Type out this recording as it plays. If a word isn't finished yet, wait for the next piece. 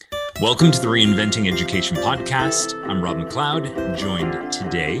Welcome to the Reinventing Education podcast. I'm Rob McLeod, joined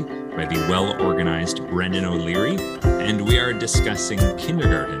today by the well-organized Brendan O'Leary, and we are discussing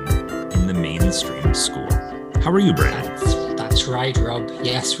kindergarten in the mainstream school. How are you, Brendan? That's right, Rob.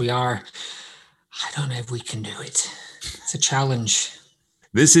 Yes, we are. I don't know if we can do it. It's a challenge.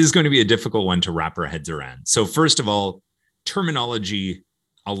 This is going to be a difficult one to wrap our heads around. So first of all, terminology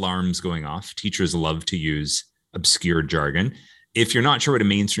alarms going off. Teachers love to use obscure jargon. If you're not sure what a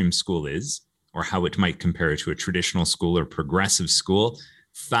mainstream school is or how it might compare to a traditional school or progressive school,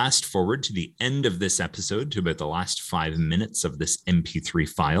 fast forward to the end of this episode to about the last 5 minutes of this MP3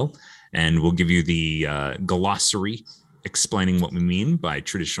 file, and we'll give you the glossary explaining what we mean by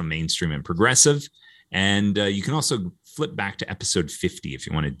traditional, mainstream, and progressive. And you can also flip back to episode 50 if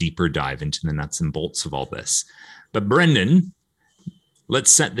you want a deeper dive into the nuts and bolts of all this. But Brendan, let's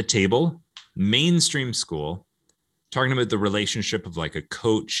set the table. Mainstream school, talking about the relationship of like a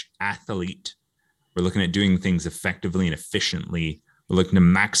coach athlete. We're looking at doing things effectively and efficiently. We're looking to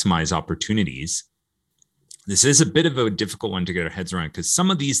maximize opportunities. This is a bit of a difficult one to get our heads around because some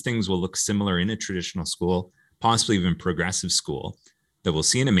of these things will look similar in a traditional school, possibly even progressive school that we'll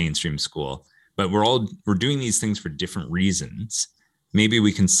see in a mainstream school, but we're doing these things for different reasons. Maybe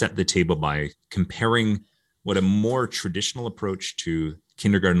we can set the table by comparing what a more traditional approach to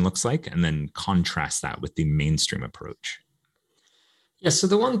kindergarten looks like, and then contrast that with the mainstream approach. Yeah, so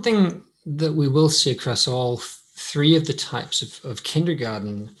the one thing that we will see across all three of the types of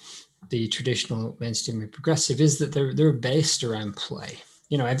kindergarten, the traditional, mainstream, and progressive, is that they're based around play.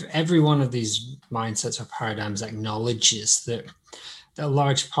 You know, every one of these mindsets or paradigms acknowledges that a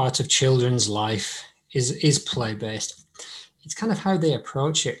large part of children's life is play-based. It's kind of how they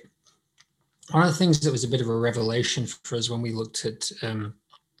approach it. One of the things that was a bit of a revelation for us when we looked at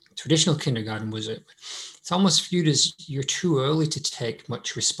traditional kindergarten was it's almost viewed as you're too early to take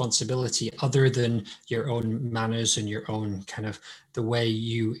much responsibility other than your own manners and your own kind of the way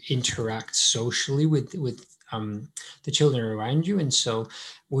you interact socially with the children around you. And so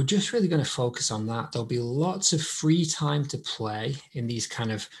we're just really going to focus on that. There'll be lots of free time to play in these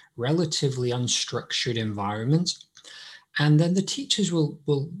kind of relatively unstructured environments. And then the teachers will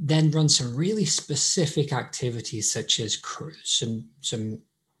then run some really specific activities such as some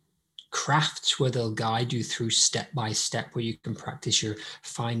crafts where they'll guide you through step by step where you can practice your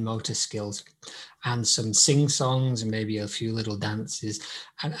fine motor skills, and some sing-songs and maybe a few little dances.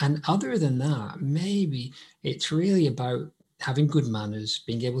 And other than that, maybe it's really about having good manners,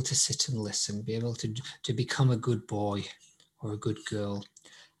 being able to sit and listen, be able to become a good boy or a good girl.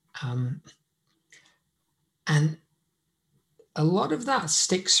 And a lot of that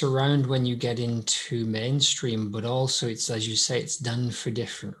sticks around when you get into mainstream, but also it's, as you say, it's done for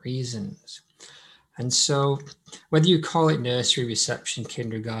different reasons. And so whether you call it nursery, reception,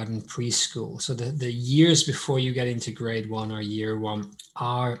 kindergarten, preschool, so the years before you get into grade one or year one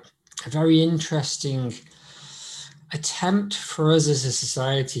are a very interesting attempt for us as a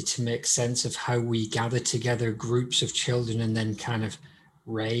society to make sense of how we gather together groups of children and then kind of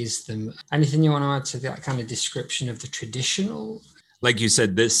raise them. Anything you want to add to that kind of description of the traditional? Like you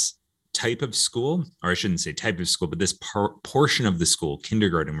said, this type of school, or I shouldn't say type of school, but this portion of the school,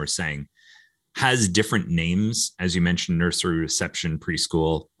 kindergarten, we're saying, has different names. As you mentioned, nursery, reception,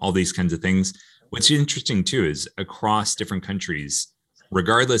 preschool, all these kinds of things. What's interesting too is across different countries,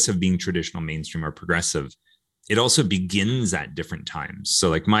 regardless of being traditional, mainstream, or progressive, it also begins at different times.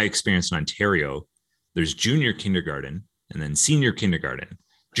 So like my experience in Ontario, there's junior kindergarten, and then senior kindergarten.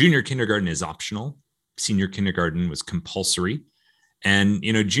 Junior kindergarten is optional. Senior kindergarten was compulsory. And,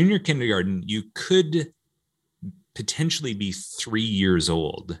 you know, junior kindergarten, you could potentially be 3 years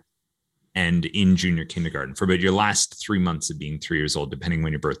old and in junior kindergarten for about your last 3 months of being 3 years old, depending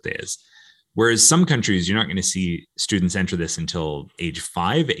when your birthday is. Whereas some countries, you're not going to see students enter this until age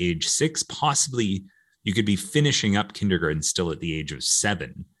 5, age 6, possibly you could be finishing up kindergarten still at the age of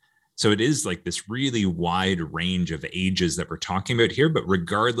 7. So it is like this really wide range of ages that we're talking about here, but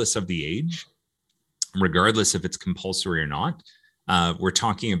regardless of the age, regardless if it's compulsory or not, we're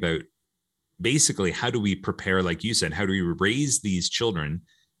talking about basically how do we prepare, like you said, how do we raise these children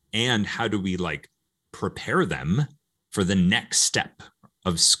and how do we like prepare them for the next step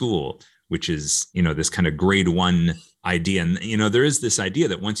of school, which is, you know, this kind of grade one idea. And, you know, there is this idea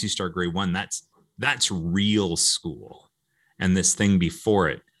that once you start grade one, that's real school. And this thing before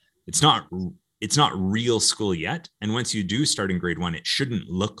it, it's not real school yet. And once you do start in grade one, it shouldn't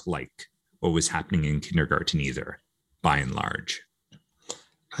look like what was happening in kindergarten either, by and large.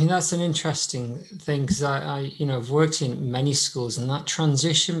 I mean, that's an interesting thing because I've worked in many schools, and that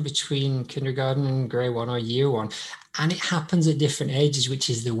transition between kindergarten and grade one or year one, and it happens at different ages, which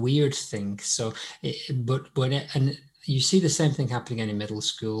is the weird thing. So, and you see the same thing happening in middle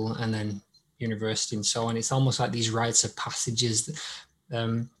school and then university and so on. It's almost like these rites of passages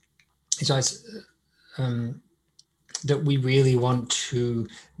um, it's always, um, that we really want to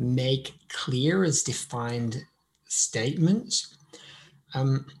make clear as defined statements.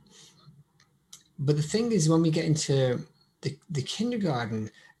 Um, But the thing is, when we get into the kindergarten,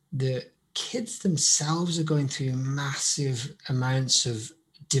 the kids themselves are going through massive amounts of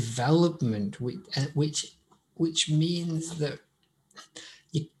development, which means that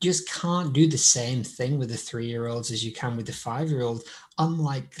you just can't do the same thing with the 3-year-olds as you can with the 5-year-old.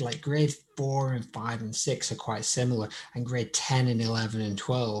 Unlike like grade 4 and 5 and 6 are quite similar, and grade 10 and 11 and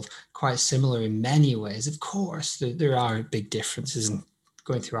 12 quite similar in many ways. Of course, there are big differences in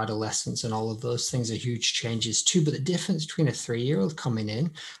going through adolescence, and all of those things are huge changes too. But the difference between a 3-year-old coming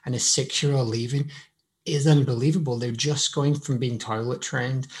in and a 6-year-old leaving is unbelievable. They're just going from being toilet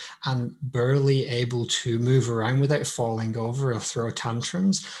trained and barely able to move around without falling over or throw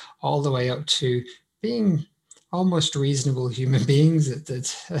tantrums, all the way up to being almost reasonable human beings at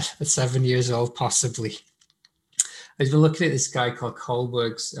 7 years old, possibly. I've been looking at this guy called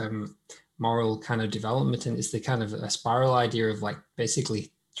Kohlberg's moral kind of development, and it's the kind of a spiral idea of like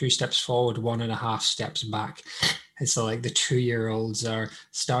basically 2 steps forward, 1.5 steps back. And so like the 2-year-olds are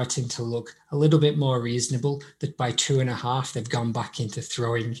starting to look a little bit more reasonable, that by 2.5, they've gone back into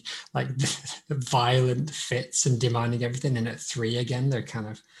throwing like the violent fits and demanding everything. And at 3 again, they're kind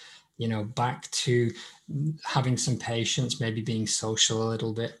of, back to having some patience, maybe being social a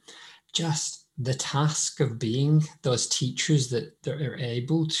little bit. Just the task of being those teachers that are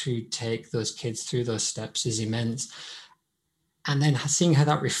able to take those kids through those steps is immense. And then seeing how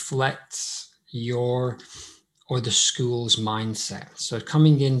that reflects your or the school's mindset. So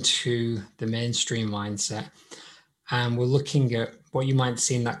coming into the mainstream mindset, and we're looking at what you might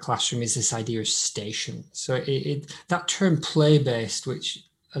see in that classroom is this idea of station. So that term play-based, which,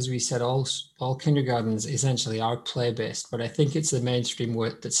 as we said, all kindergartens essentially are play-based, but I think it's the mainstream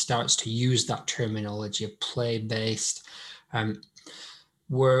word that starts to use that terminology of play-based,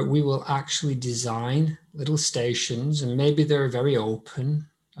 where we will actually design little stations, and maybe they're very open,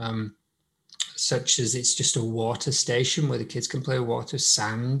 such as it's just a water station where the kids can play water,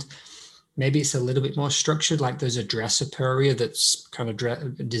 sand. Maybe it's a little bit more structured, like there's a dress-up area that's kind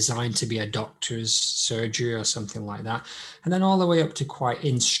of designed to be a doctor's surgery or something like that. And then all the way up to quite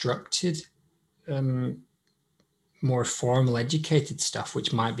instructed, more formal educated stuff,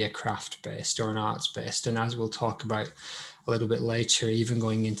 which might be a craft-based or an arts-based. And as we'll talk about a little bit later, even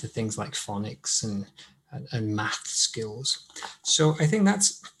going into things like phonics and math skills. So I think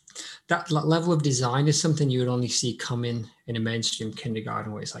that level of design is something you would only see come in a mainstream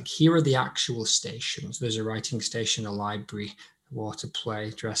kindergarten, where it's like, here are the actual stations. There's a writing station, a library, water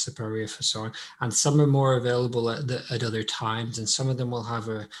play, dress-up area, for so on. And some are more available at other times. And some of them will have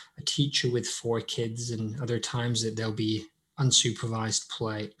a teacher with 4 kids, and other times that there'll be unsupervised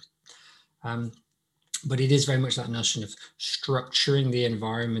play. But it is very much that notion of structuring the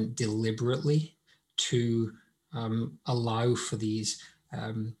environment deliberately to allow for these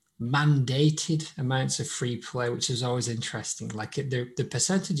mandated amounts of free play, which is always interesting. Like the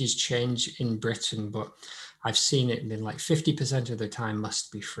percentages change in Britain, but I've seen it been like 50% of the time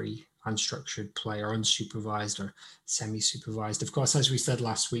must be free, unstructured play or unsupervised or semi-supervised. Of course, as we said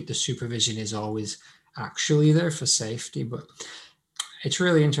last week, the supervision is always actually there for safety, but it's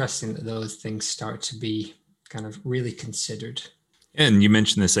really interesting that those things start to be kind of really considered. And you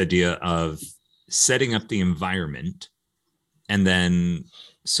mentioned this idea of setting up the environment, and then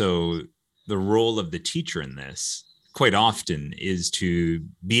so the role of the teacher in this quite often is to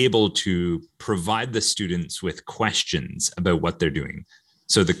be able to provide the students with questions about what they're doing.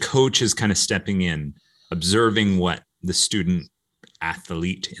 So the coach is kind of stepping in, observing what the student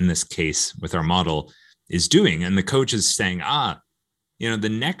athlete, in this case with our model, is doing. And the coach is saying, the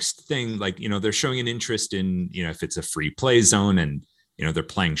next thing, like, they're showing an interest in, if it's a free play zone and, they're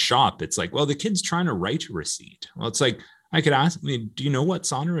playing shop, it's like, well, the kid's trying to write a receipt. Well, it's like, I could ask, do you know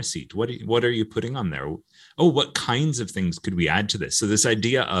what's on a receipt? What are you putting on there? Oh, what kinds of things could we add to this? So this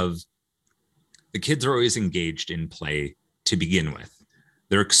idea of the kids are always engaged in play to begin with.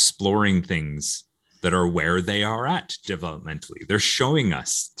 They're exploring things that are where they are at developmentally. They're showing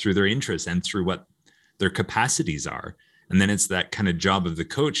us through their interests and through what their capacities are. And then it's that kind of job of the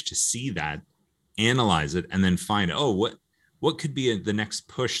coach to see that, analyze it, and then find, what could be the next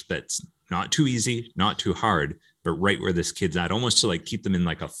push that's not too easy, not too hard, but right where this kid's at, almost to like keep them in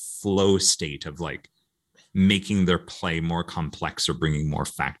like a flow state of like making their play more complex or bringing more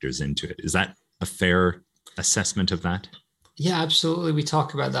factors into it. Is that a fair assessment of that? Yeah, absolutely. We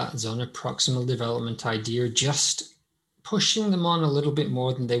talk about that zone of proximal development idea, just pushing them on a little bit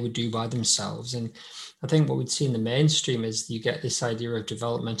more than they would do by themselves. And I think what we'd see in the mainstream is you get this idea of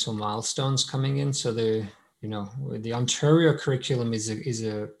developmental milestones coming in. So the Ontario curriculum is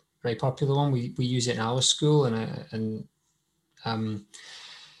a very popular one. We use it in our school, and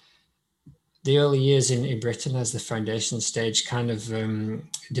the early years in Britain as the foundation stage kind of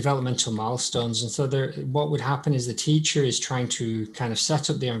developmental milestones. And so what would happen is the teacher is trying to kind of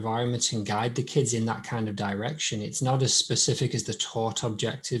set up the environment and guide the kids in that kind of direction. It's not as specific as the taught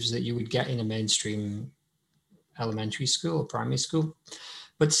objectives that you would get in a mainstream elementary school or primary school.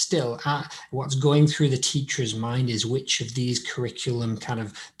 But still, what's going through the teacher's mind is which of these curriculum kind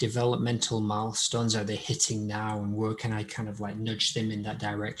of developmental milestones are they hitting now, and where can I kind of like nudge them in that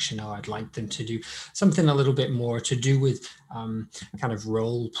direction? Oh, I'd like them to do something a little bit more to do with kind of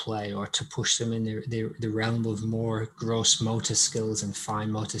role play, or to push them in the realm of more gross motor skills and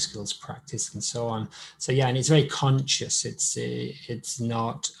fine motor skills practice and so on. So yeah, and it's very conscious. It's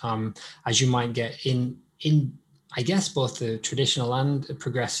not as you might get in I guess both the traditional and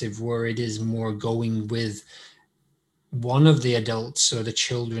progressive, where it is more going with one of the adults or the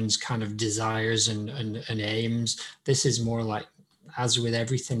children's kind of desires and aims. This is more like, as with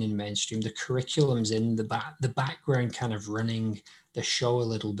everything in mainstream, the curriculum's in the background kind of running the show a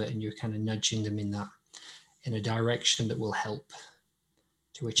little bit, and you're kind of nudging them in a direction that will help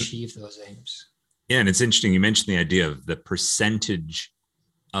to achieve those aims. Yeah, and it's interesting. You mentioned the idea of the percentage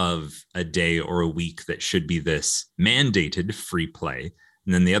of a day or a week that should be this mandated free play.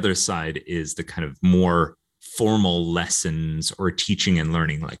 And then the other side is the kind of more formal lessons or teaching and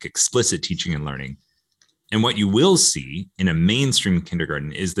learning, like explicit teaching and learning. And what you will see in a mainstream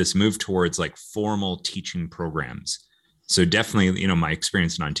kindergarten is this move towards like formal teaching programs. So definitely, my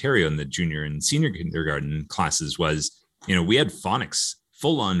experience in Ontario in the junior and senior kindergarten classes was, we had phonics,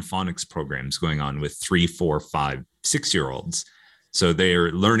 full-on phonics programs going on with 3, 4, 5, 6-year-olds. So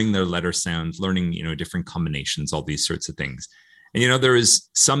they're learning their letter sounds, learning, different combinations, all these sorts of things. And, there is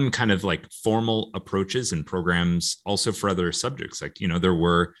some kind of like formal approaches and programs also for other subjects. Like, there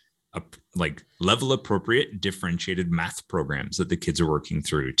were like level appropriate differentiated math programs that the kids are working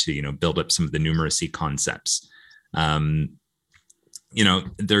through to, build up some of the numeracy concepts. There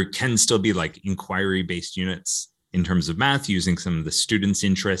can still be like inquiry-based units in terms of math, using some of the students'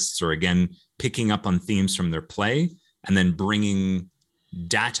 interests, or again, picking up on themes from their play, and then bringing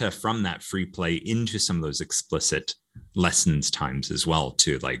data from that free play into some of those explicit lessons times as well,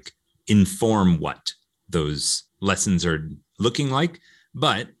 to like inform what those lessons are looking like.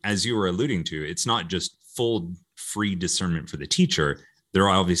 But as you were alluding to, it's not just full free discernment for the teacher. They're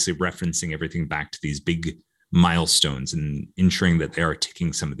obviously referencing everything back to these big milestones and ensuring that they are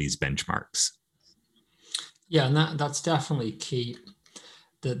ticking some of these benchmarks. Yeah, and that's definitely key.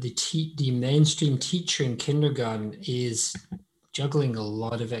 That the mainstream teacher in kindergarten is juggling a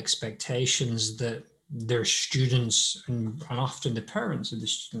lot of expectations that their students and often the parents of the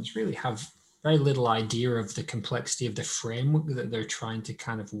students really have very little idea of the complexity of the framework that they're trying to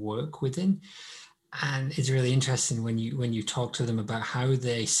kind of work within. And it's really interesting when you talk to them about how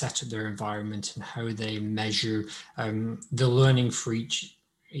they set up their environment and how they measure the learning for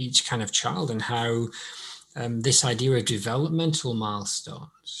each kind of child, and how this idea of developmental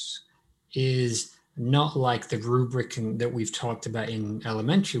milestones is not like the rubric that we've talked about in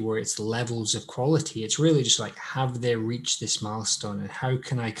elementary, where it's levels of quality. It's really just like, have they reached this milestone, and how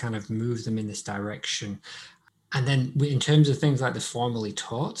can I kind of move them in this direction? And then in terms of things like the formally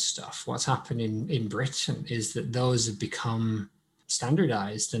taught stuff, what's happened in Britain is that those have become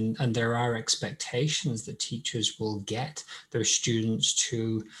standardized, and there are expectations that teachers will get their students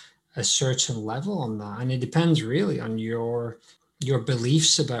to a certain level on that. And it depends really on your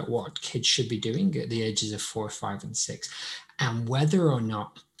beliefs about what kids should be doing at the ages of 4, 5, and 6, and whether or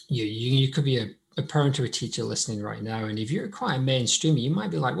not you could be a parent or a teacher listening right now. And if you're quite a mainstream, you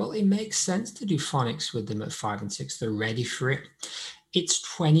might be like, well, it makes sense to do phonics with them at 5 and 6. They're ready for it. It's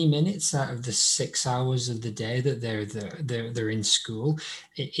 20 minutes out of the 6 hours of the day that they're in school.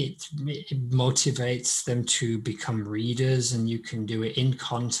 It motivates them to become readers, and you can do it in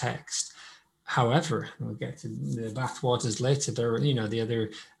context. However, we'll get to the bathwaters later. The other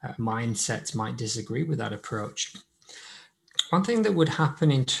mindsets might disagree with that approach. One thing that would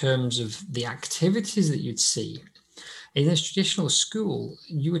happen in terms of the activities that you'd see in a traditional school,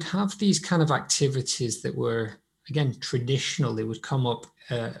 you would have these kind of activities that were, again, traditional. They would come up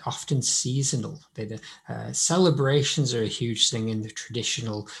often seasonal. Celebrations are a huge thing in the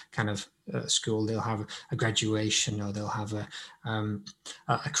traditional kind of school. They'll have a graduation, or they'll have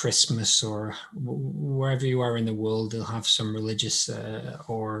a Christmas, or wherever you are in the world, they'll have some religious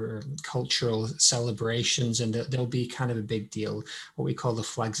or cultural celebrations, and they'll be kind of a big deal, what we call the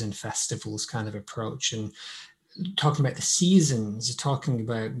flags and festivals kind of approach. And talking about the seasons, talking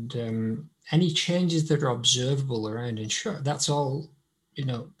about any changes that are observable around, and sure, that's all,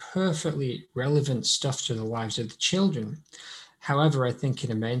 perfectly relevant stuff to the lives of the children. However, I think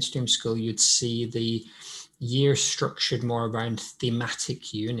in a mainstream school, you'd see the year structured more around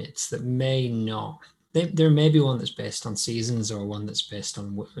thematic units that may not. There may be one that's based on seasons, or one that's based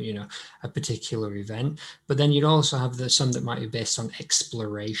on, a particular event. But then you'd also have some that might be based on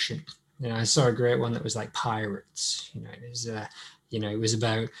exploration. I saw a great one that was like pirates. It was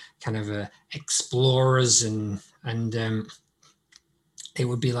about kind of explorers, and it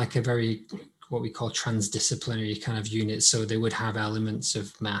would be like a very, what we call transdisciplinary kind of unit. So they would have elements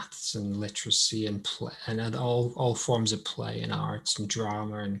of maths and literacy and play, and all forms of play and arts and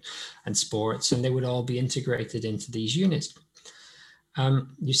drama and sports, and they would all be integrated into these units.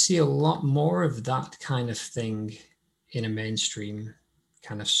 You see a lot more of that kind of thing in a mainstream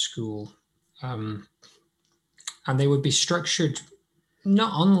kind of school. And they would be structured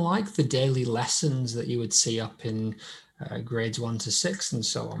not unlike the daily lessons that you would see up in grades 1 to 6 and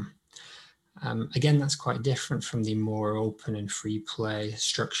so on. Again, that's quite different from the more open and free play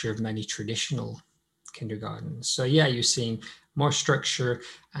structure of many traditional kindergartens. So yeah, you're seeing more structure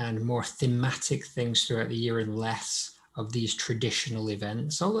and more thematic things throughout the year, and less of these traditional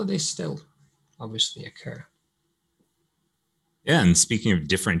events, although they still obviously occur. Yeah, and speaking of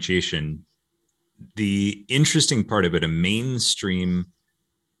differentiation, the interesting part about a mainstream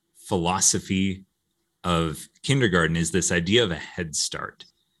philosophy of kindergarten is this idea of a head start.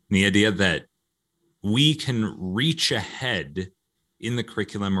 And the idea that we can reach ahead in the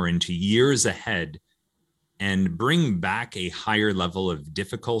curriculum or into years ahead and bring back a higher level of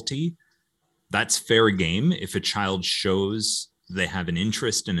difficulty. That's fair game if a child shows they have an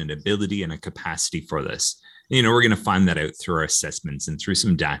interest and an ability and a capacity for this. We're going to find that out through our assessments and through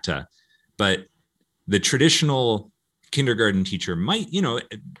some data. But the traditional kindergarten teacher might,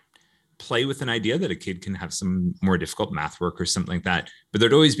 play with an idea that a kid can have some more difficult math work or something like that. But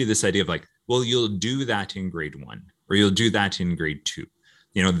there'd always be this idea of like, well, you'll do that in grade 1, or you'll do that in grade 2.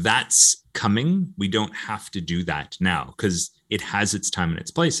 That's coming. We don't have to do that now because it has its time and its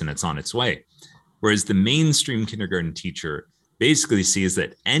place and it's on its way. Whereas the mainstream kindergarten teacher basically sees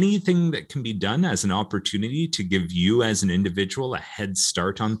that anything that can be done as an opportunity to give you as an individual a head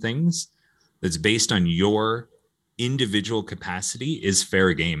start on things that's based on your individual capacity is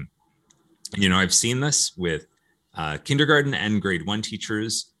fair game. I've seen this with kindergarten and grade 1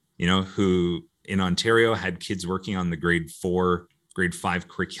 teachers, who in Ontario had kids working on the grade 4, grade 5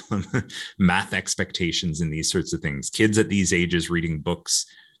 curriculum, math expectations and these sorts of things. Kids at these ages reading books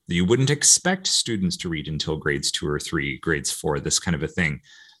that you wouldn't expect students to read until grades 2 or 3, grades 4, this kind of a thing.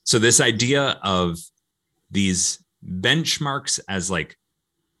 So this idea of these benchmarks as like,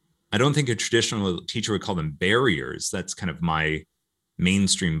 I don't think a traditional teacher would call them barriers. That's kind of my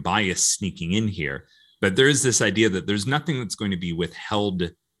mainstream bias sneaking in here. But there is this idea that there's nothing that's going to be withheld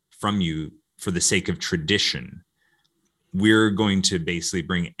from you for the sake of tradition. We're going to basically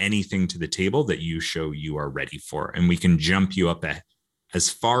bring anything to the table that you show you are ready for. And we can jump you up as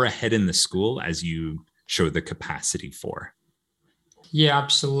far ahead in the school as you show the capacity for. Yeah,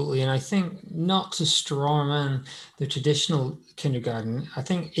 absolutely. And I think, not to strawman the traditional kindergarten, I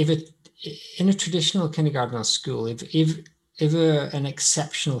think in a traditional kindergarten or school, if an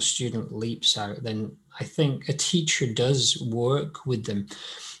exceptional student leaps out, then I think a teacher does work with them.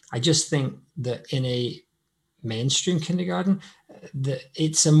 I just think that in a mainstream kindergarten, that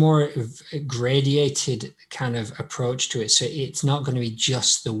it's a more gradated kind of approach to it. So it's not going to be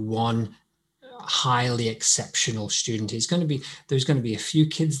just the one highly exceptional student. There's going to be a few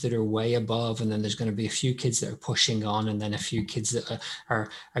kids that are way above, and then there's going to be a few kids that are pushing on, and then a few kids that are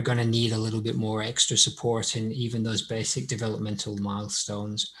going to need a little bit more extra support in even those basic developmental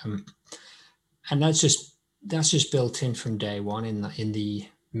milestones. And that's just built in from day one in the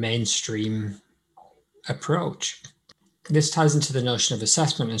mainstream approach. This ties into the notion of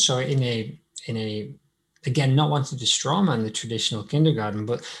assessment. And so in a again, not wanting to strawman the traditional kindergarten,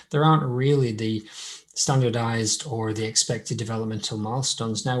 but there aren't really the standardized or the expected developmental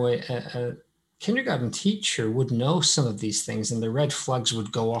milestones. Now, a kindergarten teacher would know some of these things, and the red flags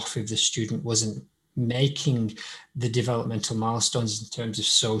would go off if the student wasn't making the developmental milestones in terms of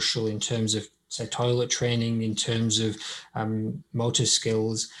social, in terms of say, toilet training, in terms of motor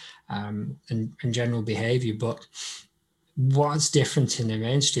skills and general behavior. But what's different in the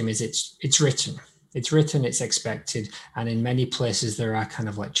mainstream is it's written. It's written, it's expected, and in many places there are kind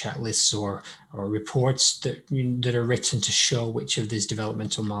of like checklists or reports that are written to show which of these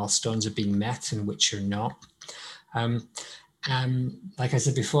developmental milestones are being met and which are not. Like I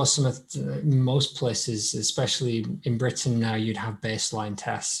said before, most places, especially in Britain now, you'd have baseline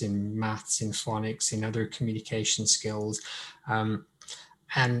tests in maths, in phonics, in other communication skills.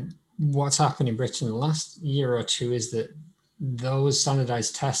 And what's happened in Britain in the last year or two is that those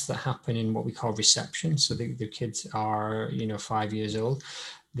standardized tests that happen in what we call reception, so the kids are 5 years old,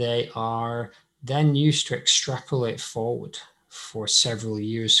 they are then used to extrapolate forward for several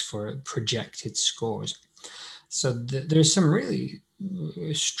years for projected scores. So there's some really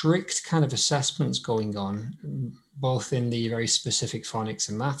strict kind of assessments going on, both in the very specific phonics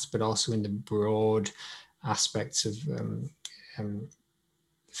and maths, but also in the broad aspects of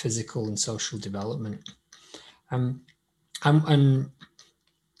physical and social development. And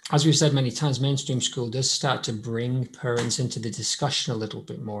as we've said many times, mainstream school does start to bring parents into the discussion a little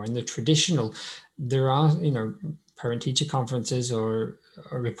bit more. In the traditional, there are, parent-teacher conferences or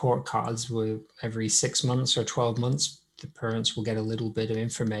report cards where every 6 months or 12 months, the parents will get a little bit of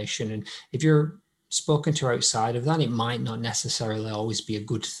information. And if you're spoken to outside of that, it might not necessarily always be a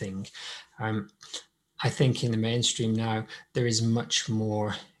good thing. I think in the mainstream now, there is much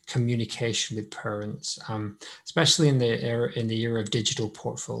more communication with parents, especially in the era of digital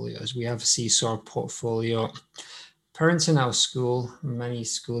portfolios. We have a Seesaw portfolio. Parents in our school, many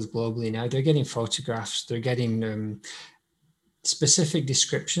schools globally now, they're getting photographs, they're getting specific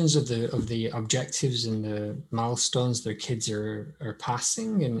descriptions of the objectives and the milestones their kids are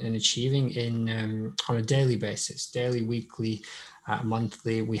passing and achieving on a daily basis, daily, weekly,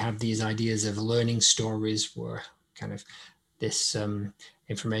 monthly. We have these ideas of learning stories where kind of this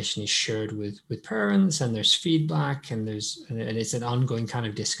information is shared with parents, and there's feedback, and it's an ongoing kind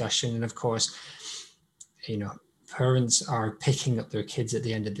of discussion. And of course, parents are picking up their kids at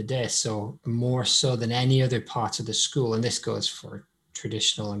the end of the day. So more so than any other part of the school, and this goes for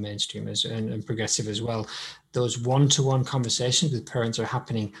traditional and mainstream and progressive as well, those one-to-one conversations with parents are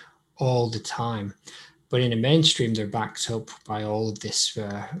happening all the time. But in a mainstream, they're backed up by all of this,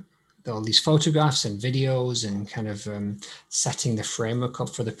 all these photographs and videos, and kind of setting the framework up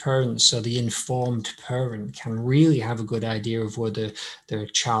for the parents. So the informed parent can really have a good idea of where their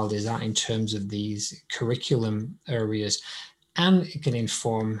child is at in terms of these curriculum areas. And it can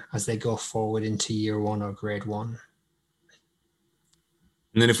inform as they go forward into year one or grade one.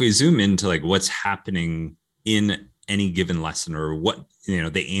 And then if we zoom into like what's happening in any given lesson, or what,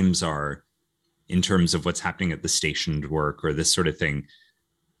 the aims are in terms of what's happening at the stationed work or this sort of thing,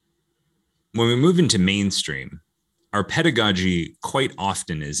 when we move into mainstream, our pedagogy quite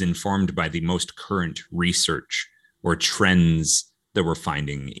often is informed by the most current research or trends that we're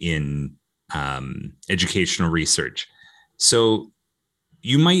finding in educational research. So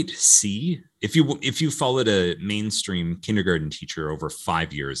you might see, if you followed a mainstream kindergarten teacher over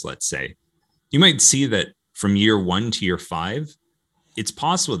 5 years, let's say, you might see that from year 1 to year 5, it's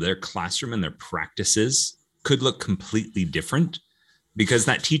possible their classroom and their practices could look completely different, because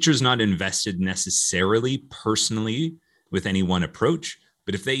that teacher's not invested necessarily personally with any one approach.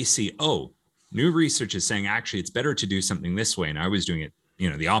 But if they see, oh, new research is saying, actually, it's better to do something this way, and I was doing it,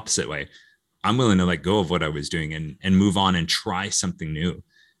 the opposite way, I'm willing to let go of what I was doing and move on and try something new.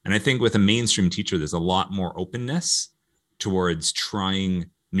 And I think with a mainstream teacher, there's a lot more openness towards trying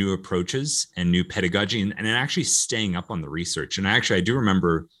new approaches and new pedagogy, and actually staying up on the research. And I do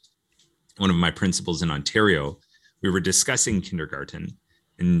remember one of my principals in Ontario, we were discussing kindergarten,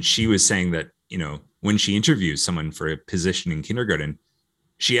 and she was saying that, when she interviews someone for a position in kindergarten,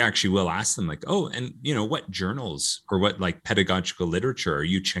 she actually will ask them like, oh, and what journals or what like pedagogical literature are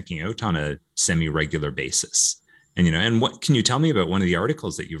you checking out on a semi-regular basis? And, and what can you tell me about one of the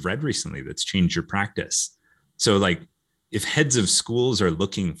articles that you've read recently that's changed your practice? So like, if heads of schools are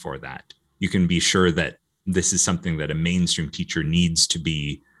looking for that, you can be sure that this is something that a mainstream teacher needs to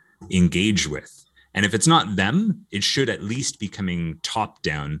be engaged with. And if it's not them, it should at least be coming top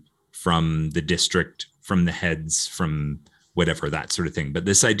down from the district, from the heads, from whatever, that sort of thing. But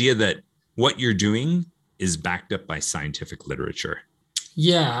this idea that what you're doing is backed up by scientific literature.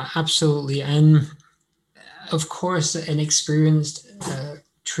 Yeah, absolutely. And of course, an experienced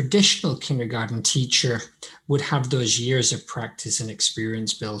traditional kindergarten teacher would have those years of practice and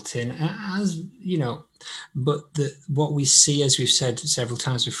experience built in, as but what we see, as we've said several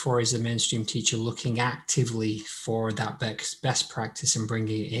times before, is the mainstream teacher looking actively for that best practice and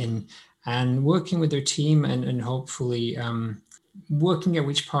bringing it in and working with their team and hopefully working at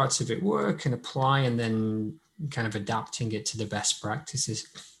which parts of it work and apply, and then kind of adapting it to the best practices.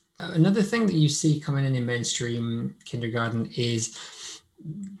 Another thing that you see coming in mainstream kindergarten is,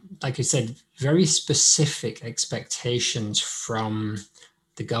 like I said, very specific expectations from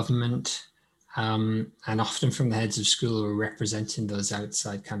the government, and often from the heads of school who are representing those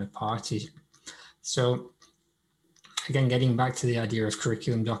outside kind of parties. So again, getting back to the idea of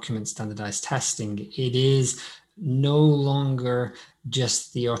curriculum document standardized testing, it is no longer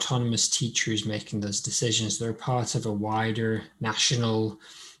just the autonomous teachers making those decisions. They're part of a wider national,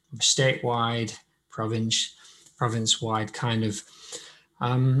 statewide, province-wide kind of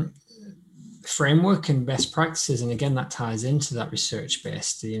framework and best practices. And again, that ties into that research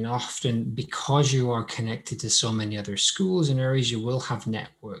based. Often because you are connected to so many other schools and areas, you will have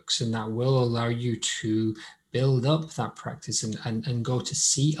networks, and that will allow you to build up that practice and go to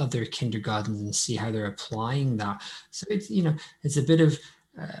see other kindergartens and see how they're applying that. So it's a bit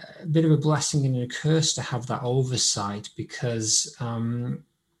of a blessing and a curse to have that oversight, because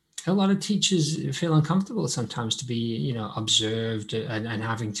a lot of teachers feel uncomfortable sometimes to be, observed and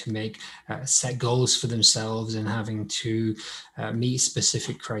having to make set goals for themselves and having to meet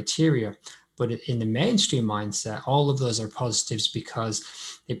specific criteria. But in the mainstream mindset, all of those are positives because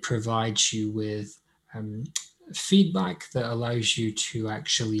it provides you with feedback that allows you to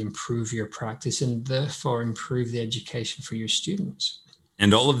actually improve your practice and therefore improve the education for your students.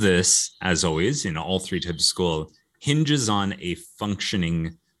 And all of this, as always, in all three types of school, hinges on a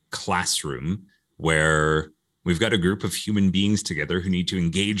functioning classroom where we've got a group of human beings together who need to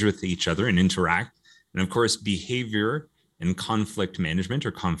engage with each other and interact. And of course, behavior and conflict management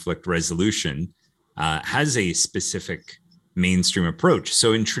or conflict resolution has a specific mainstream approach.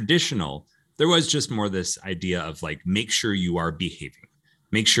 So in traditional, there was just more this idea of like, make sure you are behaving,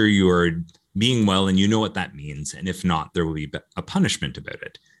 make sure you are being well, and you know what that means. And if not, there will be a punishment about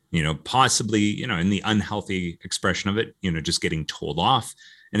it. Possibly, in the unhealthy expression of it, just getting told off.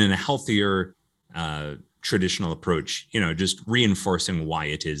 And in a healthier traditional approach, just reinforcing why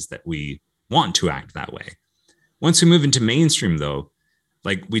it is that we want to act that way. Once we move into mainstream, though,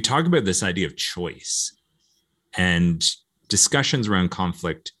 like we talk about this idea of choice and discussions around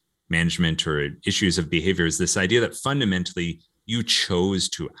conflict management or issues of behavior, is this idea that fundamentally you chose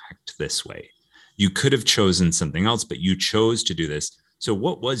to act this way. You could have chosen something else, but you chose to do this. So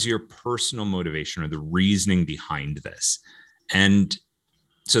what was your personal motivation or the reasoning behind this? And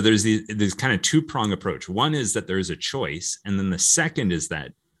so there's this kind of two-prong approach. One is that there's a choice. And then the second is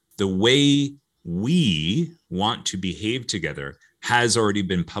that the way we want to behave together has already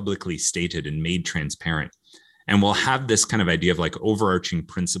been publicly stated and made transparent. And we'll have this kind of idea of like overarching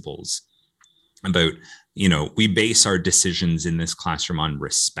principles about, we base our decisions in this classroom on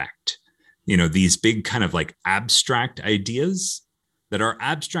respect. These big kind of like abstract ideas that are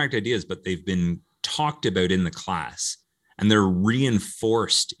abstract ideas, but they've been talked about in the class. And they're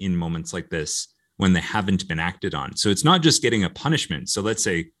reinforced in moments like this when they haven't been acted on. So it's not just getting a punishment. So let's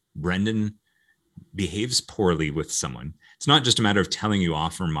say Brendan behaves poorly with someone. It's not just a matter of telling you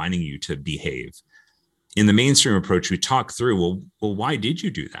off, reminding you to behave. In the mainstream approach, we talk through, well, why did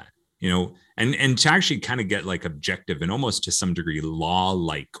you do that? And to actually kind of get like objective and almost to some degree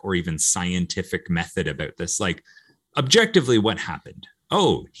law-like or even scientific method about this, like objectively what happened?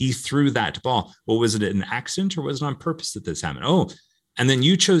 Oh, he threw that ball. Well, was it an accident or was it on purpose that this happened? Oh, and then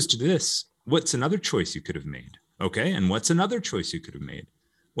you chose to do this. What's another choice you could have made? Okay, and what's another choice you could have made?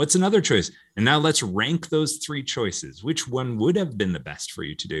 What's another choice? And now let's rank those three choices. Which one would have been the best for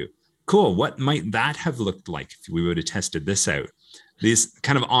you to do? Cool. What might that have looked like if we would have tested this out? This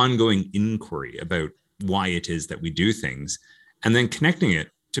kind of ongoing inquiry about why it is that we do things, and then connecting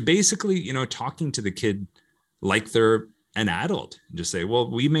it to basically, talking to the kid like they're an adult and just say, well,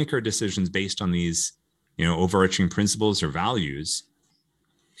 we make our decisions based on these, overarching principles or values.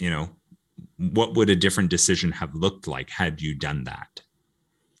 What would a different decision have looked like had you done that?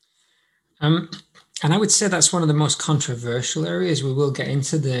 And I would say that's one of the most controversial areas. We will get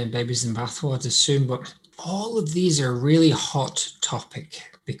into the babies in bathwater soon, but all of these are a really hot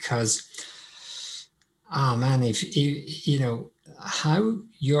topic because, oh man, if how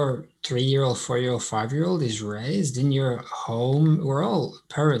your 3-year-old, 4-year-old, 5-year-old is raised in your home,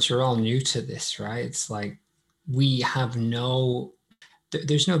 parents are all new to this, right? It's like there's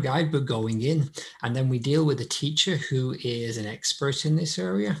no guidebook going in, and then we deal with a teacher who is an expert in this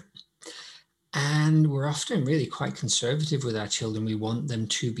area. And we're often really quite conservative with our children. We want them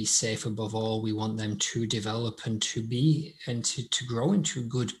to be safe above all. We want them to develop and to grow into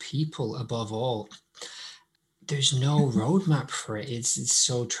good people above all. there's no roadmap for it. It's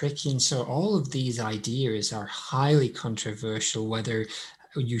so tricky. And so all of these ideas are highly controversial, whether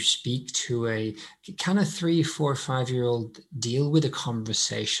you speak to a kind of 3, 4, 5-year-old, deal with a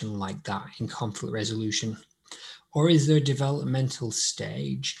conversation like that in conflict resolution, or is there a developmental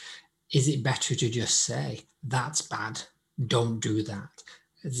stage? Is it better to just say, that's bad, don't do that?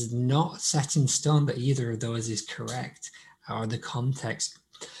 It's not set in stone that either of those is correct, or the context.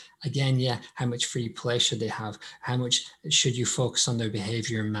 Again, yeah, how much free play should they have? How much should you focus on their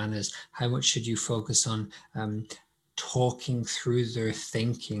behavior and manners? How much should you focus on talking through their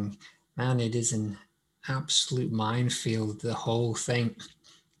thinking? Man, it is an absolute minefield, the whole thing.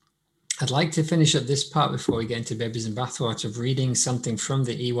 I'd like to finish up this part before we get into babies and bathwater of reading something from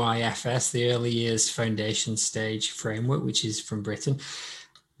the EYFS, the Early Years Foundation Stage Framework, which is from Britain.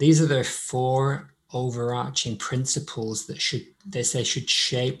 These are the 4 overarching principles that they say should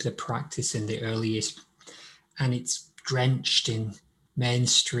shape the practice in the early years. And it's drenched in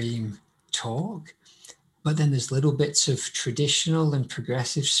mainstream talk. But then there's little bits of traditional and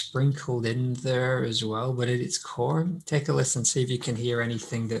progressive sprinkled in there as well. But at its core, take a listen, see if you can hear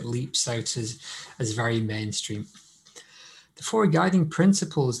anything that leaps out as very mainstream. The 4 guiding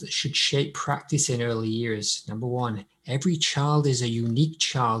principles that should shape practice in early years. Number 1, every child is a unique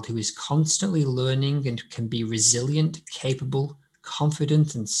child who is constantly learning and can be resilient, capable,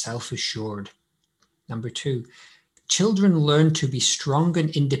 confident, and self-assured. Number 2, children learn to be strong and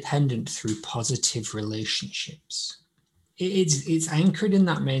independent through positive relationships. It's anchored in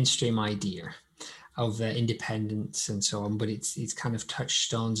that mainstream idea of independence and so on, but it's kind of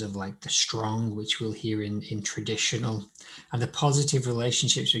touchstones of like the strong, which we'll hear in traditional, and the positive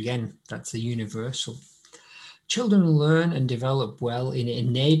relationships, again, that's the universal. Children learn and develop well in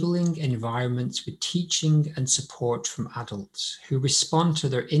enabling environments with teaching and support from adults who respond to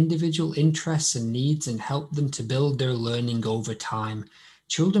their individual interests and needs and help them to build their learning over time.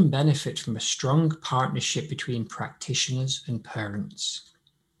 Children benefit from a strong partnership between practitioners and parents.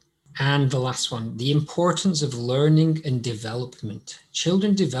 And the last one, the importance of learning and development.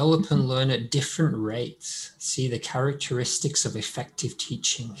 Children develop and learn at different rates. See the characteristics of effective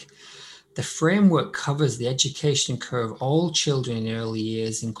teaching. The framework covers the education curve of all children in early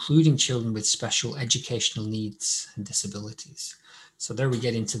years, including children with special educational needs and disabilities. So there we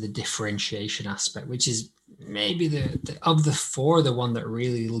get into the differentiation aspect, which is maybe of the 4, the one that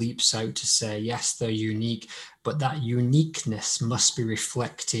really leaps out to say, yes, they're unique, but that uniqueness must be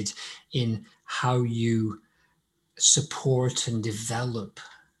reflected in how you support and develop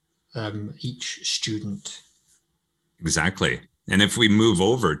each student. Exactly. And if we move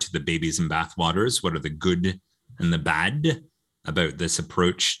over to the babies and bathwaters, what are the good and the bad about this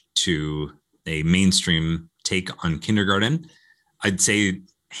approach to a mainstream take on kindergarten? I'd say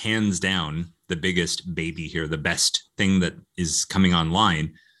hands down, the biggest baby here, the best thing that is coming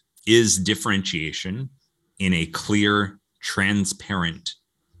online is differentiation in a clear, transparent,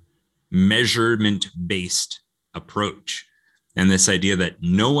 measurement-based approach. And this idea that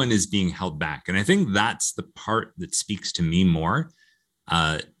no one is being held back. And I think that's the part that speaks to me more.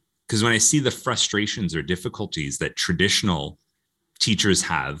 Because when I see the frustrations or difficulties that traditional teachers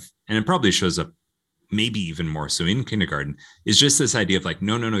have, and it probably shows up maybe even more so in kindergarten, is just this idea of like,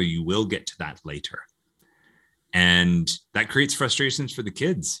 no, you will get to that later. And that creates frustrations for the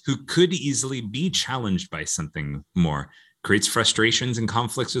kids who could easily be challenged by something more. Creates frustrations and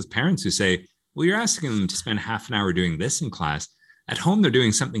conflicts with parents who say, well, you're asking them to spend half an hour doing this in class. At home, they're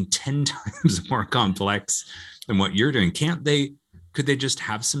doing something 10 times more complex than what you're doing. Could they just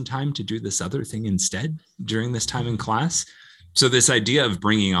have some time to do this other thing instead during this time in class? So this idea of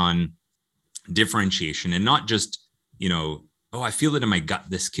bringing on differentiation and not just, oh, I feel that in my gut,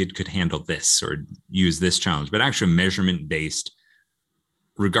 this kid could handle this or use this challenge, but actually measurement-based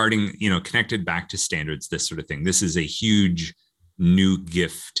regarding, connected back to standards, this sort of thing. This is a huge new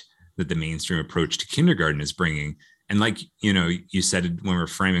gift that the mainstream approach to kindergarten is bringing. And like, you said when we're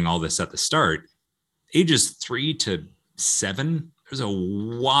framing all this at the start, ages 3 to 7, there's a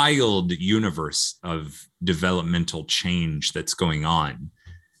wild universe of developmental change that's going on.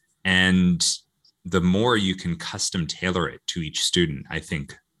 And the more you can custom tailor it to each student, I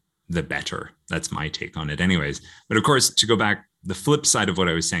think the better. That's my take on it anyways. But of course, to go back, the flip side of what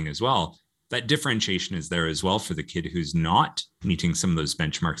I was saying as well, that differentiation is there as well for the kid who's not meeting some of those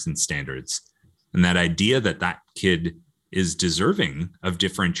benchmarks and standards. And that idea that that kid is deserving of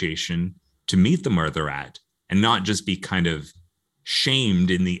differentiation to meet them where they're at and not just be kind of shamed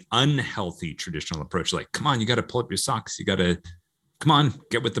in the unhealthy traditional approach. Like, come on, you got to pull up your socks. You got to, come on,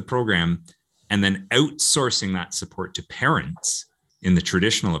 get with the program. And then outsourcing that support to parents in the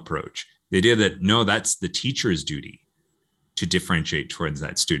traditional approach The idea that no, that's the teacher's duty to differentiate towards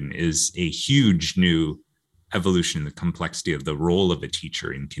that student is a huge new evolution in the complexity of the role of a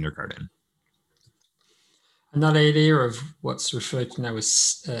teacher in kindergarten. And that idea of what's referred to now as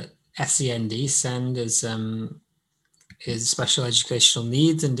SEND, SEND is special educational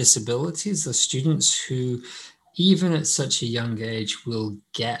needs and disabilities, the students who, even at such a young age, will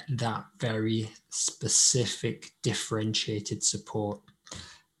get that very specific differentiated support.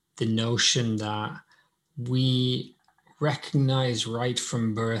 The notion that we recognize right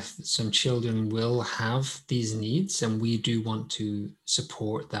from birth that some children will have these needs and we do want to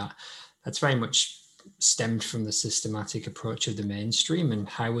support that. That's very much stemmed from the systematic approach of the mainstream. And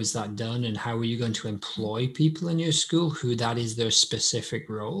how is that done? And how are you going to employ people in your school who that is their specific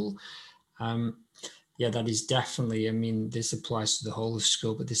role? Yeah, that is definitely, I mean, this applies to the whole of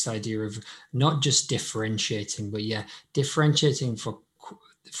school, but this idea of not just differentiating, but yeah, differentiating for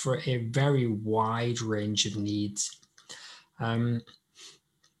a very wide range of needs. And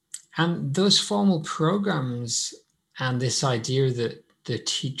those formal programs and this idea that the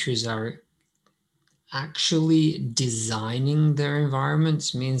teachers are actually designing their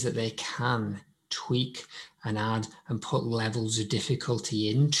environments means that they can tweak and add and put levels of difficulty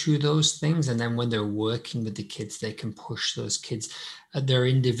into those things. And then when they're working with the kids, they can push those kids at their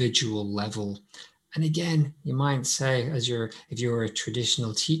individual level. And again, you might say, if you're a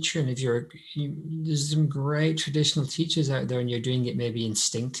traditional teacher, and there's some great traditional teachers out there, and you're doing it maybe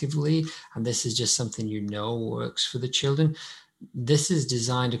instinctively, and this is just something you know works for the children. This is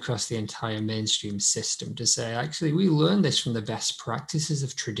designed across the entire mainstream system to say, actually, we learned this from the best practices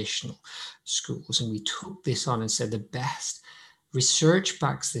of traditional schools, and we took this on and said the best research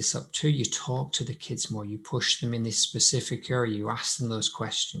backs this up too. You talk to the kids more, you push them in this specific area, you ask them those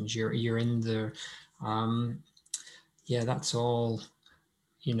questions, you're in there. Yeah, that's all,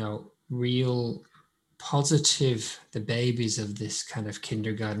 real positive, the babies of this kind of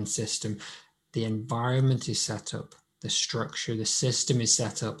kindergarten system. The environment is set up, the structure, the system is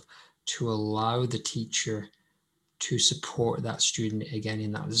set up to allow the teacher to support that student again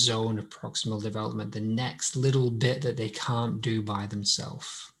in that zone of proximal development, the next little bit that they can't do by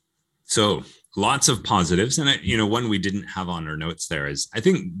themselves. So lots of positives. And, one we didn't have on our notes there is, I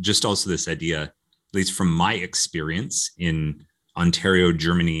think, just also this idea, at least from my experience in Ontario,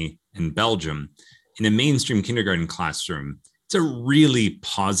 Germany, and Belgium, in a mainstream kindergarten classroom, it's a really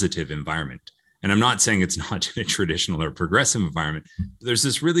positive environment. And I'm not saying it's not a traditional or progressive environment. There's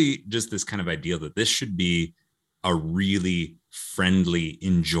this kind of idea that this should be a really friendly,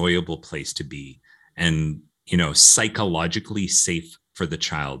 enjoyable place to be, and, psychologically safe for the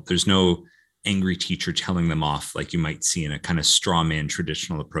child. There's no angry teacher telling them off like you might see in a kind of straw man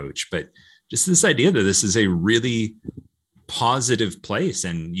traditional approach, but just this idea that this is a really positive place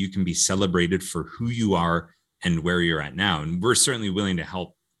and you can be celebrated for who you are and where you're at now. And we're certainly willing to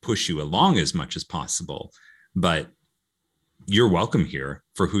help push you along as much as possible, but you're welcome here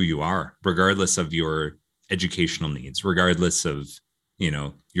for who you are, regardless of your educational needs, regardless of,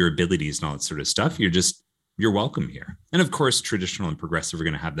 your abilities and all that sort of stuff. You're welcome here. And of course, traditional and progressive are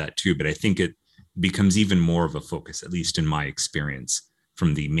going to have that too, but I think it becomes even more of a focus, at least in my experience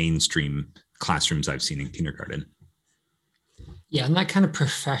from the mainstream classrooms I've seen in kindergarten. Yeah, and that kind of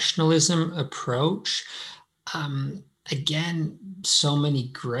professionalism approach, again, so many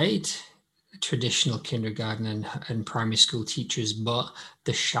great traditional kindergarten and primary school teachers, but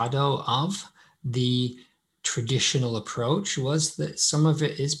the shadow of the traditional approach was that some of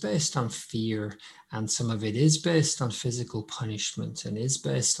it is based on fear and some of it is based on physical punishment and is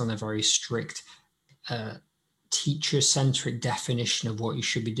based on a very strict teacher-centric definition of what you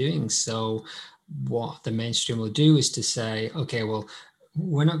should be doing. So what the mainstream will do is to say, okay, well,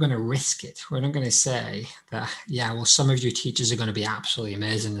 we're not going to risk it. We're not going to say that, yeah, well, some of your teachers are going to be absolutely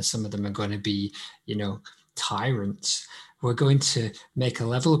amazing and some of them are going to be, tyrants. We're going to make a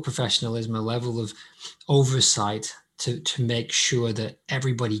level of professionalism, a level of oversight to make sure that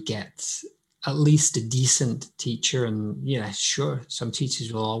everybody gets at least a decent teacher. And yeah, sure, some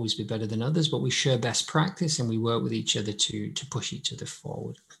teachers will always be better than others, but we share best practice and we work with each other to push each other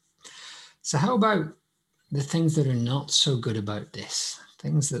forward. So how about the things that are not so good about this?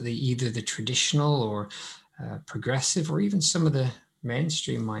 Things that either the traditional or progressive or even some of the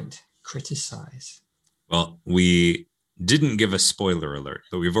mainstream might criticize? Well, we didn't give a spoiler alert,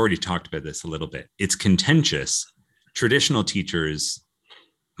 but we've already talked about this a little bit. It's contentious. Traditional teachers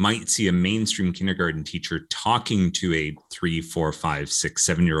might see a mainstream kindergarten teacher talking to a 3, 4, 5, 6,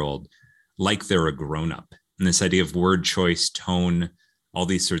 7-year-old like they're a grown-up. And this idea of word choice, tone, all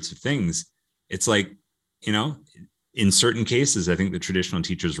these sorts of things, it's like, in certain cases, I think the traditional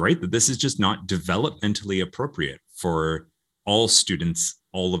teacher is right that this is just not developmentally appropriate for all students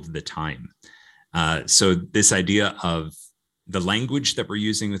all of the time. So this idea of the language that we're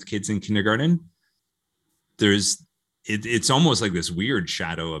using with kids in kindergarten, it's almost like this weird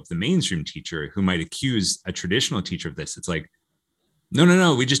shadow of the mainstream teacher who might accuse a traditional teacher of this. It's like,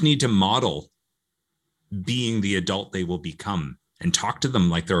 no, we just need to model being the adult they will become and talk to them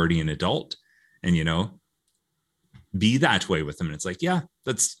like they're already an adult, and be that way with them. And it's like, yeah,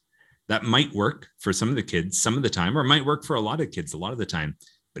 that might work for some of the kids some of the time, or it might work for a lot of kids a lot of the time,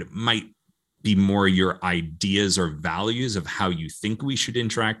 but it might be more your ideas or values of how you think we should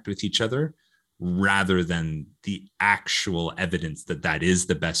interact with each other, rather than the actual evidence that that is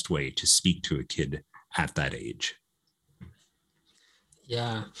the best way to speak to a kid at that age.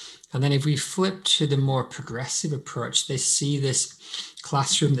 Yeah. And then if we flip to the more progressive approach, they see this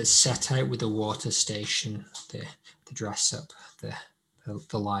classroom that's set out with a water station, the dress up,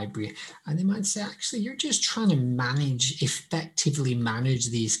 the library. And they might say, actually, you're just trying to effectively manage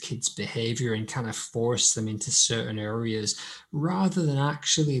these kids' behavior and kind of force them into certain areas, rather than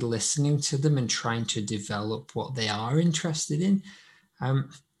actually listening to them and trying to develop what they are interested in.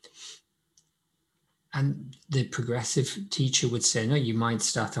 And the progressive teacher would say, no, you might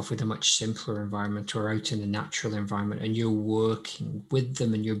start off with a much simpler environment or out in the natural environment, and you're working with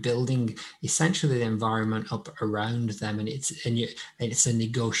them and you're building essentially the environment up around them. And it's a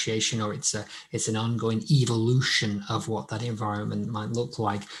negotiation, or it's an ongoing evolution of what that environment might look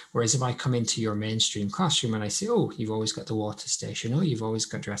like. Whereas if I come into your mainstream classroom and I say, oh, you've always got the water station, oh, you've always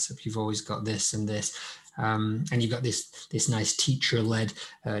got dress up, you've always got this and this. And you've got this nice teacher-led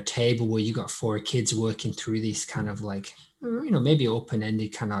table where you've got 4 kids working through these kind of like, maybe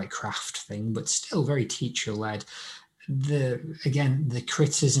open-ended kind of like craft thing, but still very teacher-led. The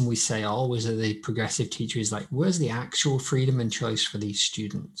criticism we say always of the progressive teacher is like, where's the actual freedom and choice for these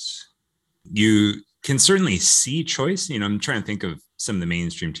students? You can certainly see choice. I'm trying to think of some of the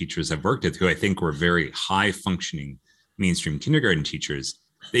mainstream teachers I've worked with who I think were very high-functioning mainstream kindergarten teachers.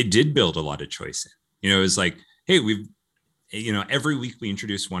 They did build a lot of choice in. It was like, hey, every week we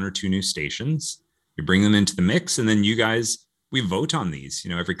introduce 1 or 2 new stations. We bring them into the mix, and then we vote on these,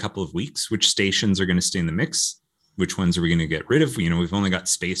 every couple of weeks, which stations are going to stay in the mix, which ones are we going to get rid of? We've only got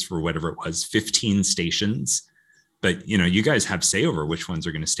space for whatever it was, 15 stations. But, you guys have say over which ones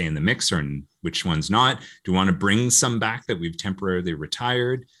are going to stay in the mix and which ones not. Do you want to bring some back that we've temporarily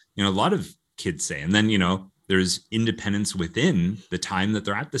retired? A lot of kids say, and then, there's independence within the time that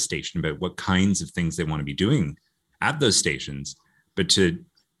they're at the station about what kinds of things they want to be doing at those stations. But to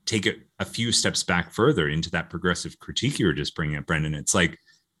take it a few steps back further into that progressive critique you were just bringing up, Brendan, it's like,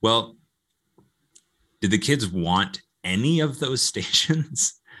 well, did the kids want any of those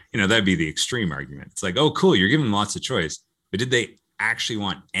stations? That'd be the extreme argument. It's like, oh, cool, you're giving them lots of choice, but did they actually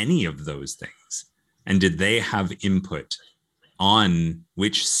want any of those things? And did they have input on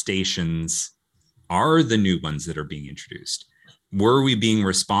which stations are the new ones that are being introduced? Were we being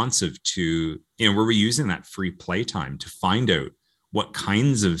responsive to, were we using that free play time to find out what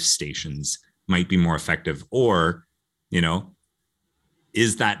kinds of stations might be more effective? Or,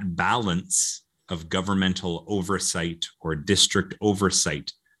 is that balance of governmental oversight or district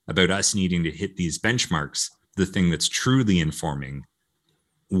oversight about us needing to hit these benchmarks the thing that's truly informing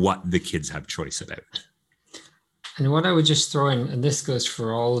what the kids have choice about? And what I would just throw in, and this goes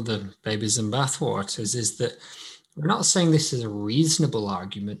for all of the babies in bathwaters, is that we're not saying this is a reasonable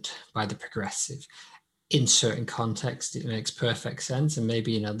argument by the progressive. In certain contexts, it makes perfect sense, and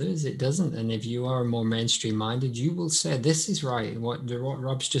maybe in others it doesn't. And if you are more mainstream minded, you will say this is right. What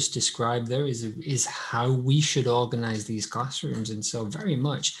Rob's just described there is how we should organize these classrooms. And so very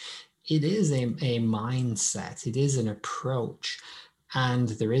much it is a mindset, it is an approach. And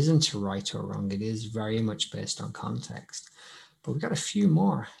there isn't a right or wrong. It is very much based on context. But we've got a few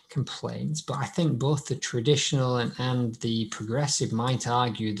more complaints. But I think both the traditional and the progressive might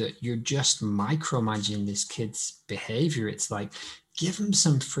argue that you're just micromanaging this kid's behavior. It's like, give them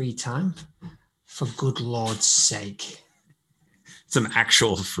some free time, for good Lord's sake. Some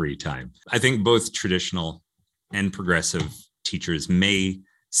actual free time. I think both traditional and progressive teachers may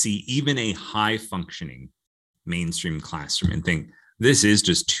see even a high functioning mainstream classroom and think, this is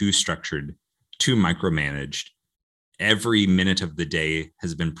just too structured, too micromanaged. Every minute of the day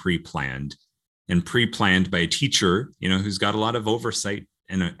has been pre-planned by a teacher, who's got a lot of oversight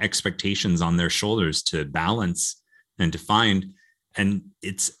and expectations on their shoulders to balance and to find. And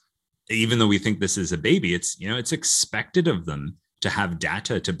it's, even though we think this is a baby, it's expected of them to have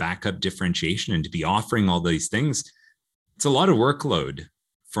data to back up differentiation and to be offering all these things. It's a lot of workload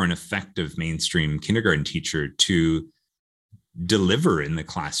for an effective mainstream kindergarten teacher to deliver in the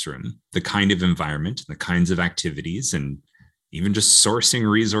classroom the kind of environment, the kinds of activities, and even just sourcing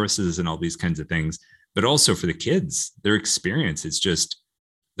resources and all these kinds of things. But also for the kids, their experience, it's just,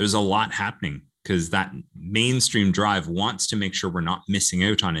 there's a lot happening because that mainstream drive wants to make sure we're not missing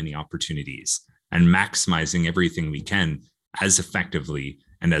out on any opportunities and maximizing everything we can as effectively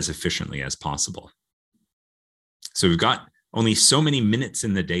and as efficiently as possible. So we've got only so many minutes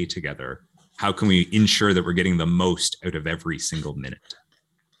in the day together. How can we ensure that we're getting the most out of every single minute?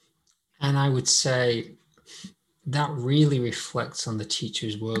 And I would say that really reflects on the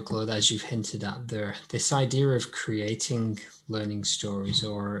teacher's workload, as you've hinted at there. This idea of creating learning stories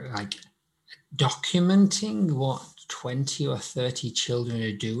or like documenting what 20 or 30 children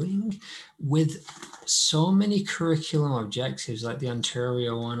are doing with so many curriculum objectives, like the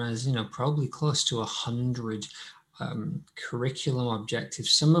Ontario one has, probably close to 100 curriculum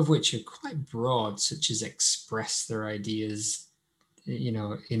objectives, some of which are quite broad, such as express their ideas,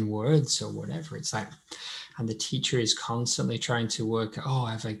 in words or whatever. It's like, and the teacher is constantly trying to work,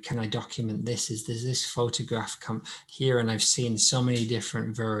 can I document this? Does this photograph come here? And I've seen so many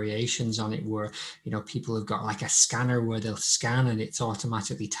different variations on it where, people have got like a scanner where they'll scan and it's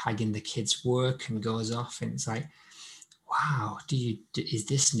automatically tagging the kid's work and goes off. And it's like, wow, is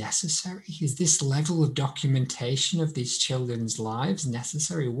this necessary? Is this level of documentation of these children's lives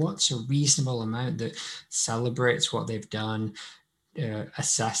necessary? What's a reasonable amount that celebrates what they've done,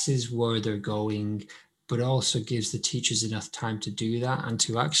 assesses where they're going, but also gives the teachers enough time to do that and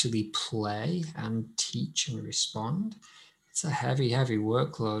to actually play and teach and respond? It's a heavy, heavy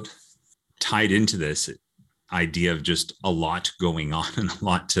workload. Tied into this idea of just a lot going on and a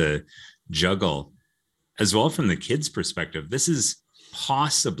lot to juggle, as well from the kids' perspective, this is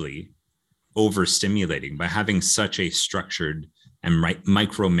possibly overstimulating by having such a structured and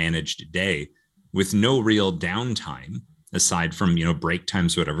micromanaged day with no real downtime aside from, break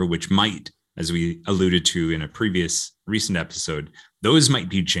times, whatever, which might, as we alluded to in a previous recent episode, those might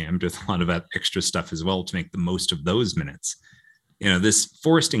be jammed with a lot of extra stuff as well to make the most of those minutes. This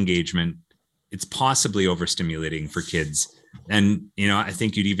forced engagement, it's possibly overstimulating for kids. And, I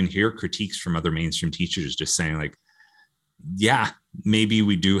think you'd even hear critiques from other mainstream teachers just saying like, yeah, maybe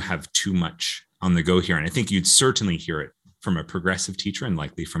we do have too much on the go here. And I think you'd certainly hear it from a progressive teacher and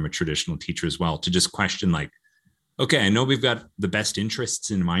likely from a traditional teacher as well, to just question like, okay, I know we've got the best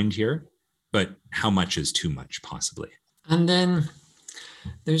interests in mind here, but how much is too much possibly? And then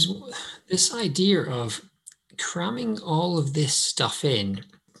there's this idea of cramming all of this stuff in.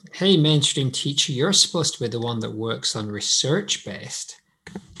 Hey, mainstream teacher, you're supposed to be the one that works on research-based.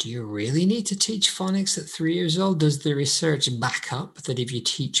 Do you really need to teach phonics at 3 years old? Does the research back up that if you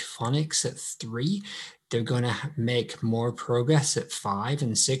teach phonics at 3, they're going to make more progress at 5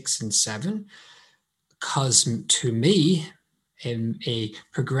 and 6 and 7? Because to me, a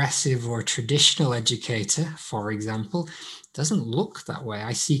progressive or traditional educator, for example, doesn't look that way.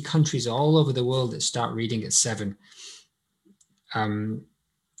 I see countries all over the world that start reading at 7.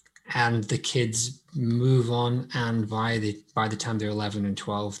 And the kids move on, and by the time they're 11 and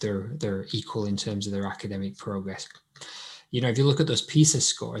 12, they're equal in terms of their academic progress. If you look at those PISA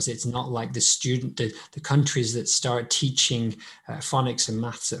scores, it's not like the countries that start teaching phonics and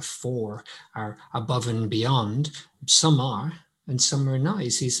maths at 4 are above and beyond. Some are, and some are not. You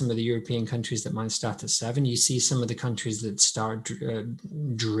see some of the European countries that might start at 7. You see some of the countries that start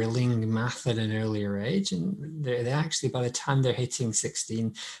drilling math at an earlier age, and they actually, by the time they're hitting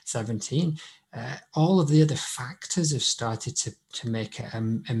 16, 17, all of the other factors have started to make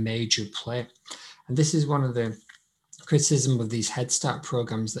a major play. And this is one of the criticism of these Head Start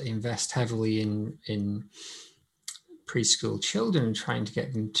programs that invest heavily in preschool children, trying to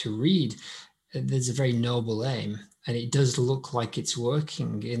get them to read. There's a very noble aim, and it does look like it's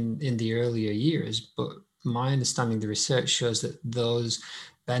working in the earlier years, but my understanding of the research shows that those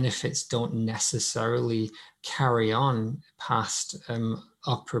benefits don't necessarily carry on past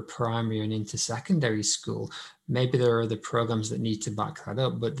upper primary and into secondary school. Maybe there are other programs that need to back that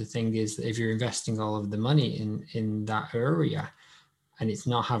up, but the thing is that if you're investing all of the money in that area and it's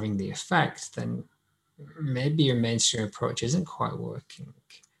not having the effect, then maybe your mainstream approach isn't quite working.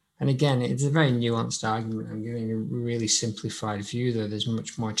 And again, it's a very nuanced argument. I'm giving a really simplified view, though there's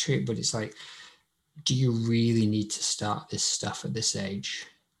much more to it, but it's like, do you really need to start this stuff at this age?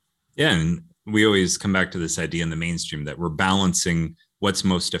 Yeah, and we always come back to this idea in the mainstream that we're balancing what's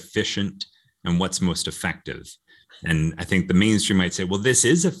most efficient and what's most effective. And I think the mainstream might say, well, this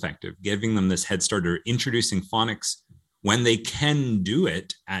is effective, giving them this head start or introducing phonics when they can do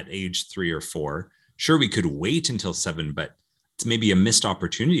it at age 3 or 4. Sure, we could wait until 7, but it's maybe a missed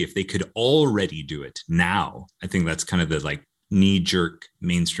opportunity if they could already do it now. I think that's kind of the like knee-jerk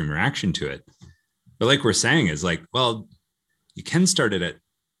mainstream reaction to it. But like we're saying is like, well, you can start it at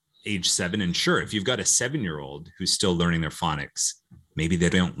age 7. And sure, if you've got a 7-year-old who's still learning their phonics, maybe they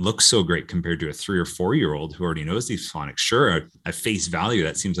don't look so great compared to a 3 or 4-year-old who already knows these phonics. Sure, at face value,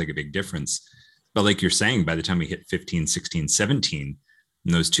 that seems like a big difference. But like you're saying, by the time we hit 15, 16, 17,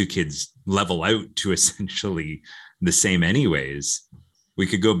 and those two kids level out to essentially the same anyways, we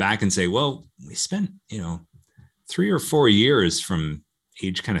could go back and say, well, we spent, 3 or 4 years from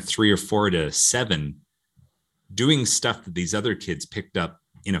age kind of 3 or 4 to 7 doing stuff that these other kids picked up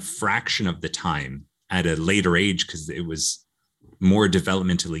in a fraction of the time at a later age because it was more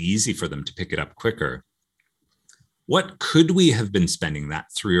developmentally easy for them to pick it up quicker. What could we have been spending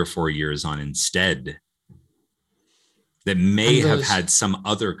that 3 or 4 years on instead that may have had some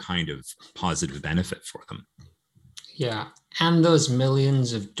other kind of positive benefit for them? Yeah. And those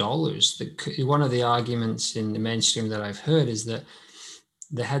millions of dollars. One of the arguments in the mainstream that I've heard is that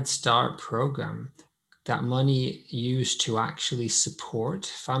the Head Start program, that money used to actually support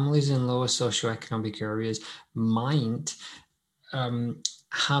families in lower socioeconomic areas, might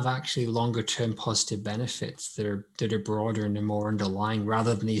have actually longer term positive benefits that are broader and more underlying,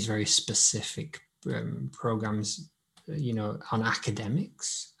 rather than these very specific programs, on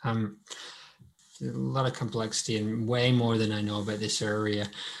academics. A lot of complexity and way more than I know about this area,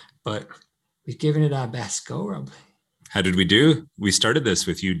 but we've given it our best go, Rob. How did we do? We started this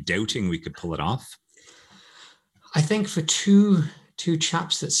with you doubting we could pull it off. I think for two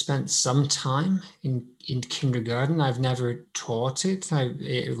chaps that spent some time in kindergarten, I've never taught it.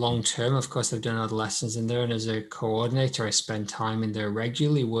 Long term, of course, I've done other lessons in there, and as a coordinator, I spend time in there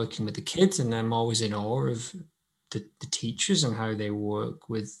regularly working with the kids, and I'm always in awe of the teachers and how they work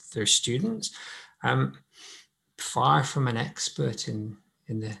with their students. I'm far from an expert in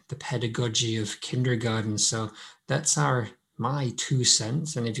the pedagogy of kindergarten, so that's my 2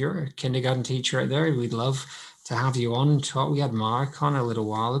 cents. And if you're a kindergarten teacher out there, we'd love to have you on and talk. We had Mark on a little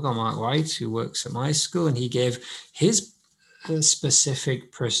while ago, Mark White, who works at my school, and he gave his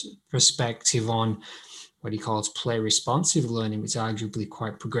specific perspective on what he calls play responsive learning, which is arguably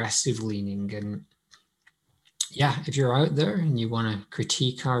quite progressive leaning. And yeah, if you're out there and you want to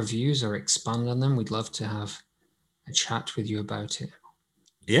critique our views or expand on them, we'd love to have a chat with you about it.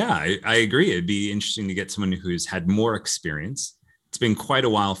 Yeah, I agree. It'd be interesting to get someone who's had more experience. It's been quite a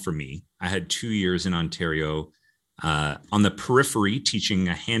while for me. I had 2 years in Ontario on the periphery, teaching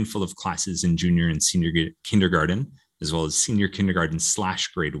a handful of classes in junior and senior kindergarten, as well as senior kindergarten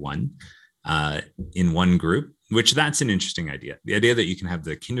 / grade 1 in one group, which that's an interesting idea. The idea that you can have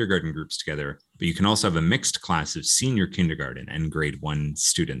the kindergarten groups together, but you can also have a mixed class of senior kindergarten and grade 1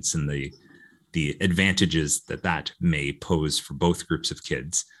 students, and the advantages that may pose for both groups of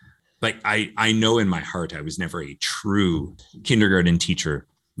kids. Like I know in my heart, I was never a true kindergarten teacher,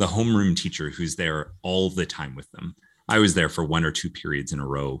 the homeroom teacher who's there all the time with them. I was there for 1 or 2 periods in a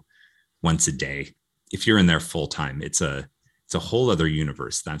row, once a day. If you're in there full time, it's a whole other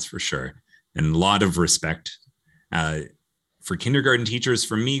universe, that's for sure. And a lot of respect for kindergarten teachers.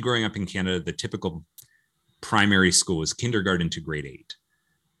 For me, growing up in Canada, the typical primary school was kindergarten to grade 8.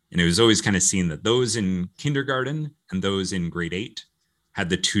 And it was always kind of seen that those in kindergarten and those in grade 8 had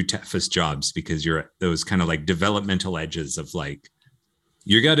the 2 toughest jobs, because you're at those kind of like developmental edges of like,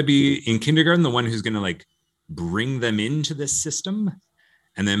 you got to be in kindergarten, the one who's going to like bring them into this system.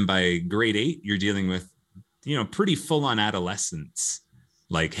 And then by grade 8, you're dealing with, pretty full on adolescence.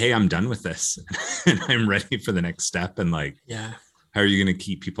 Like, hey, I'm done with this and I'm ready for the next step. And like, yeah, how are you going to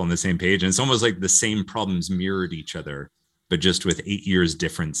keep people on the same page? And it's almost like the same problems mirrored each other, but just with 8 years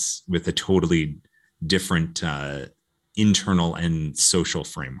difference, with a totally different internal and social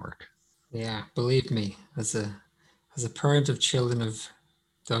framework. Yeah, believe me, as a parent of children of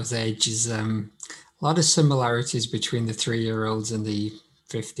those ages, a lot of similarities between the 3-year-olds and the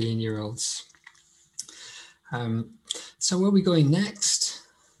 15-year-olds. So where are we going next?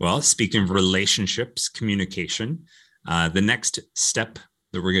 Well, speaking of relationships, communication, the next step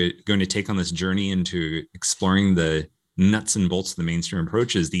that we're going to take on this journey into exploring the nuts and bolts of the mainstream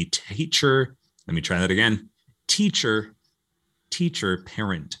approach is the teacher. Let me try that again.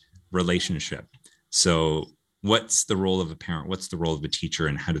 Teacher-parent relationship. So what's the role of a parent? What's the role of a teacher,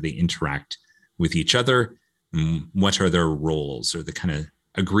 and how do they interact with each other? And what are their roles, or the kind of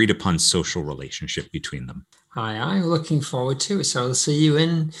agreed upon social relationship between them? I'm looking forward to it. So I'll see you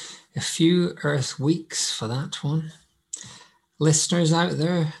in a few Earth weeks for that one. Listeners out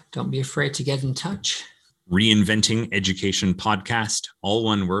there, don't be afraid to get in touch. Reinventing Education Podcast, all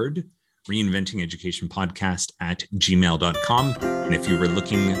one word. reinventingeducationpodcast@gmail.com. And if you were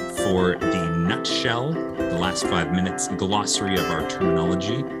looking for the nutshell, the last 5 minutes glossary of our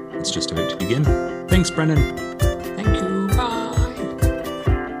terminology, it's just about to begin. Thanks, Brennan. Thank you. Bye.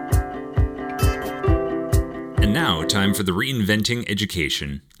 And now, time for the Reinventing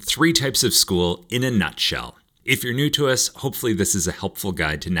Education, 3 types of school in a nutshell. If you're new to us, hopefully this is a helpful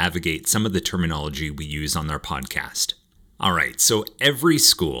guide to navigate some of the terminology we use on our podcast. All right, so every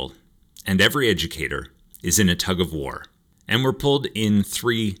school and every educator is in a tug of war, and we're pulled in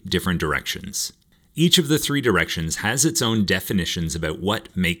 3 different directions. Each of the 3 directions has its own definitions about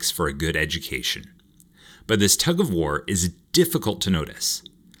what makes for a good education. But this tug of war is difficult to notice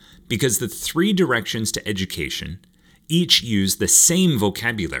because the 3 directions to education each use the same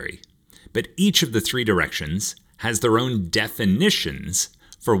vocabulary, but each of the 3 directions has their own definitions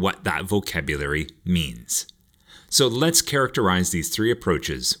for what that vocabulary means. So let's characterize these 3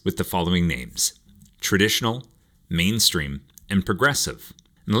 approaches with the following names: traditional, mainstream, and progressive.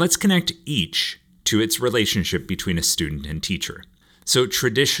 And let's connect each to its relationship between a student and teacher. So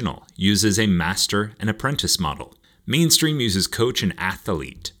traditional uses a master and apprentice model. Mainstream uses coach and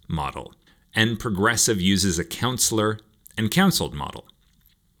athlete model. And progressive uses a counselor and counseled model.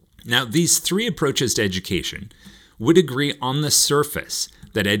 Now, these 3 approaches to education would agree on the surface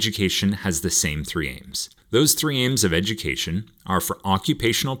that education has the same 3 aims. Those 3 aims of education are for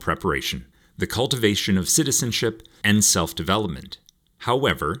occupational preparation, the cultivation of citizenship, and self-development.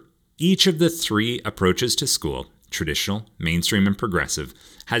 However, each of the 3 approaches to school, traditional, mainstream, and progressive,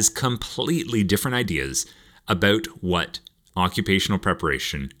 has completely different ideas about what occupational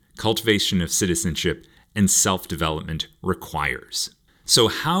preparation, cultivation of citizenship, and self-development requires. So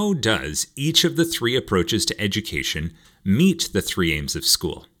how does each of the 3 approaches to education meet the 3 aims of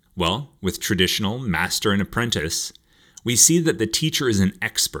school? Well, with traditional, master, and apprentice, we see that the teacher is an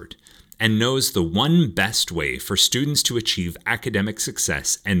expert and knows the one best way for students to achieve academic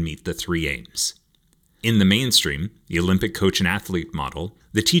success and meet the 3 aims. In the mainstream, the Olympic coach and athlete model,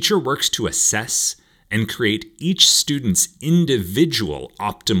 the teacher works to assess and create each student's individual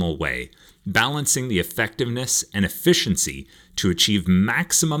optimal way, balancing the effectiveness and efficiency to achieve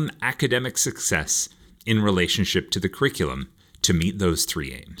maximum academic success in relationship to the curriculum to meet those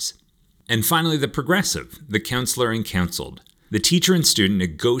 3 aims. And finally, the progressive, the counselor and counseled. The teacher and student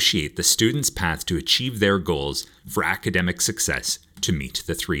negotiate the student's path to achieve their goals for academic success to meet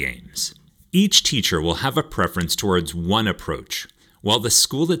the 3 aims. Each teacher will have a preference towards one approach, while the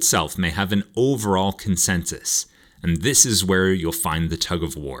school itself may have an overall consensus, and this is where you'll find the tug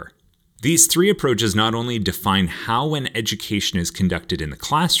of war. These 3 approaches not only define how an education is conducted in the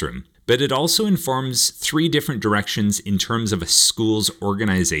classroom, but it also informs 3 different directions in terms of a school's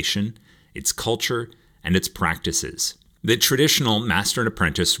organization, its culture, and its practices. The traditional master and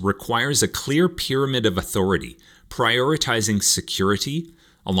apprentice requires a clear pyramid of authority, prioritizing security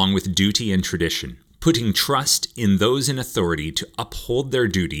along with duty and tradition, putting trust in those in authority to uphold their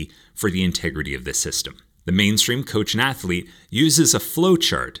duty for the integrity of the system. The mainstream coach and athlete uses a flow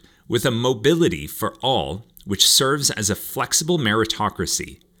chart with a mobility for all, which serves as a flexible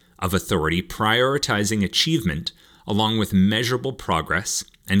meritocracy of authority, prioritizing achievement along with measurable progress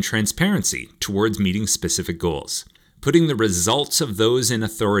and transparency towards meeting specific goals, putting the results of those in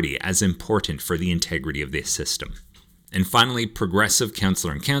authority as important for the integrity of the system. And finally, progressive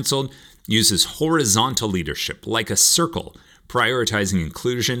counselor and counseled uses horizontal leadership like a circle, prioritizing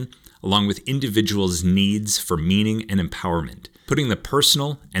inclusion along with individuals' needs for meaning and empowerment, putting the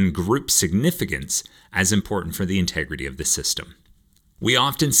personal and group significance as important for the integrity of the system. We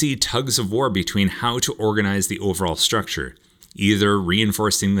often see tugs of war between how to organize the overall structure, either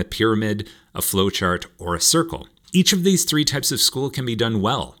reinforcing the pyramid, a flowchart, or a circle. Each of these 3 types of school can be done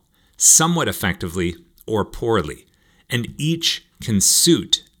well, somewhat effectively, or poorly, and each can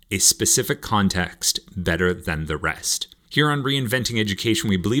suit a specific context better than the rest. Here on Reinventing Education,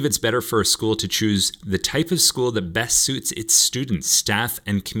 we believe it's better for a school to choose the type of school that best suits its students, staff,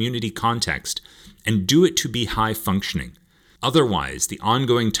 and community context, and do it to be high functioning. Otherwise, the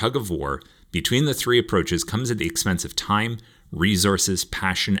ongoing tug of war between the 3 approaches comes at the expense of time, resources,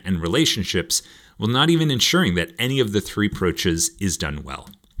 passion, and relationships, while not even ensuring that any of the 3 approaches is done well.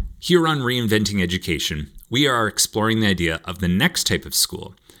 Here on Reinventing Education, we are exploring the idea of the next type of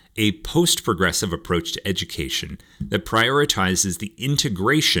school, a post-progressive approach to education that prioritizes the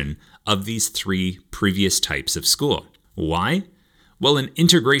integration of these 3 previous types of school. Why? Well, an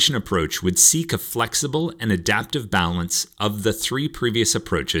integration approach would seek a flexible and adaptive balance of the 3 previous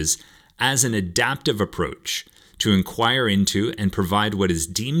approaches as an adaptive approach to inquire into and provide what is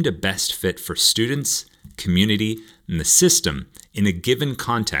deemed a best fit for students, community, and the system in a given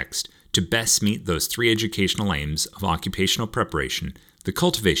context to best meet those three educational aims of occupational preparation, the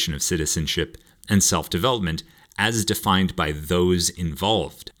cultivation of citizenship, and self-development as defined by those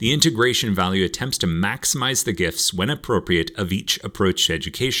involved. The integration value attempts to maximize the gifts when appropriate of each approach to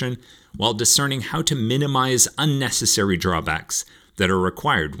education, while discerning how to minimize unnecessary drawbacks that are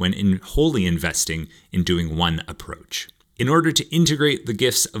required when wholly investing in doing one approach. In order to integrate the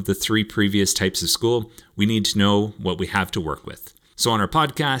gifts of the three previous types of school, we need to know what we have to work with. So on our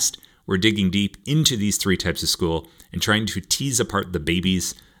podcast, we're digging deep into these three types of school and trying to tease apart the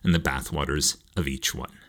babies and the bathwaters of each one.